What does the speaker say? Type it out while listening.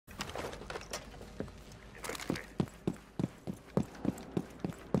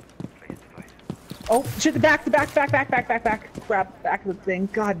Oh shit! The back! Grab back of the thing.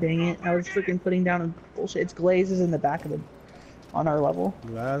 God dang it! I was freaking putting down a bullshit. It's glazes in the back of the on our level.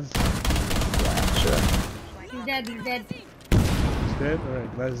 Glaz. Yeah, sure. He's dead. He's dead. He's dead. All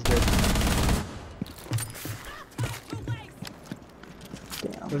right, Glaz is dead.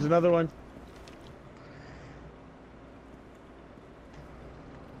 Damn. There's another one.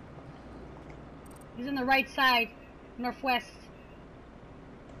 He's on the right side, northwest.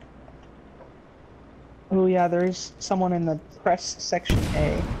 Oh yeah, there's someone in the press section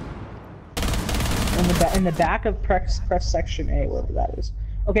A. In the back of press section A, wherever that is.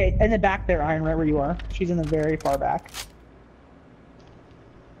 Okay, in the back there, Iron, right where you are. She's in the very far back.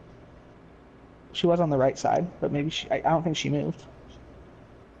 She was on the right side, but maybe I don't think she moved.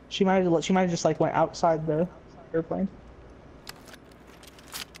 She might have just like went outside the airplane.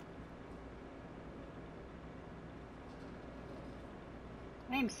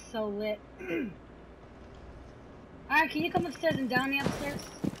 I am so lit. Alright, can you come upstairs and down me upstairs?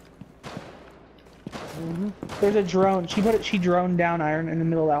 There's a drone. She droned down, Iron, in the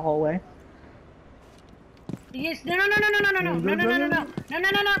middle of that hallway. Yes. No.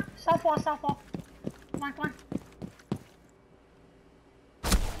 Southwall. Come on.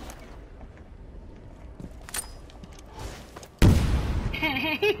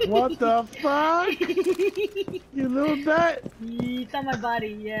 What the fuck? You little bat. It's on my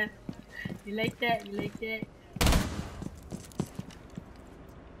body, yeah. You like that?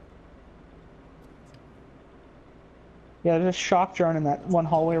 Yeah, there's a shock drone in that one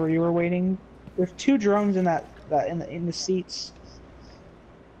hallway where you were waiting. There's 2 drones in in the seats.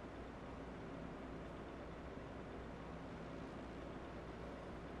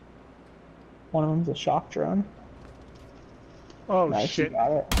 One of them's a shock drone. Oh Nice, shit.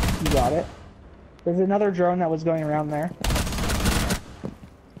 You got it. There's another drone that was going around there.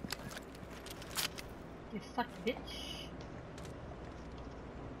 You fuck bitch.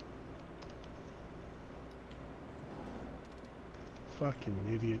 Fucking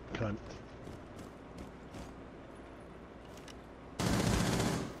idiot cunt.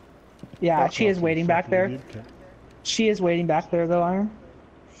 Yeah, Fuck she is off, waiting you back fucking there. idiot cunt. She is waiting back there though, Iron.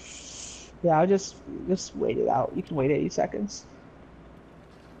 Yeah, I'll just wait it out. You can wait 80 seconds.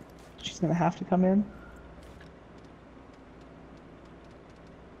 She's gonna have to come in.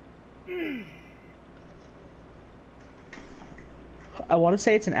 I want to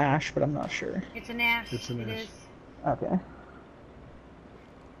say it's an Ash, but I'm not sure. It's an ash. It's an ash. Is. Okay.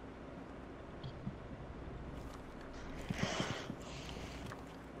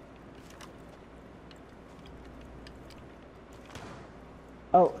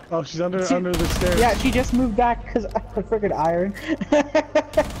 Oh, she's under the stairs. Yeah, she just moved back because of freaking Iron.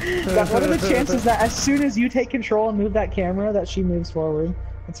 What are the chances that as soon as you take control and move that camera, that she moves forward?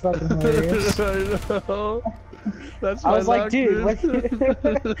 It's fucking hilarious. I know. That's I was my like, luck, dude,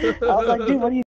 dude. what are you